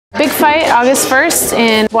fight August 1st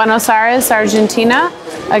in Buenos Aries, Argentina,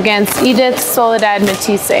 against Edith Soledad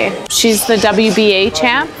Matthysse. She's the WBA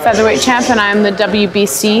champ, featherweight champ, and I'm the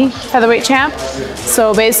WBC featherweight champ.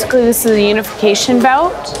 So basically this is a unification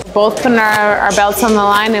bout. Both putting our belts on the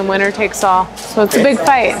line, and winner takes all. So it's a big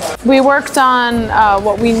fight. We worked on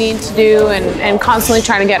what we need to do and constantly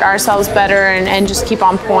trying to get ourselves better and just keep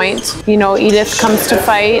on point. You know, Edith comes to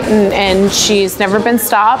fight and she's never been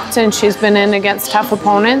stopped, and she's been in against tough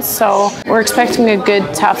opponents. So we're expecting a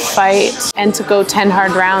good, tough fight and to go 10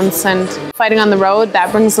 hard rounds. And fighting on the road,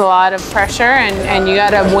 that brings a lot of pressure, and you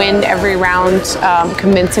gotta win every round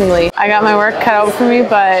convincingly. I got my work cut out for me,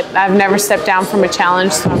 but I've never stepped down from a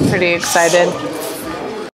challenge, so I'm pretty excited.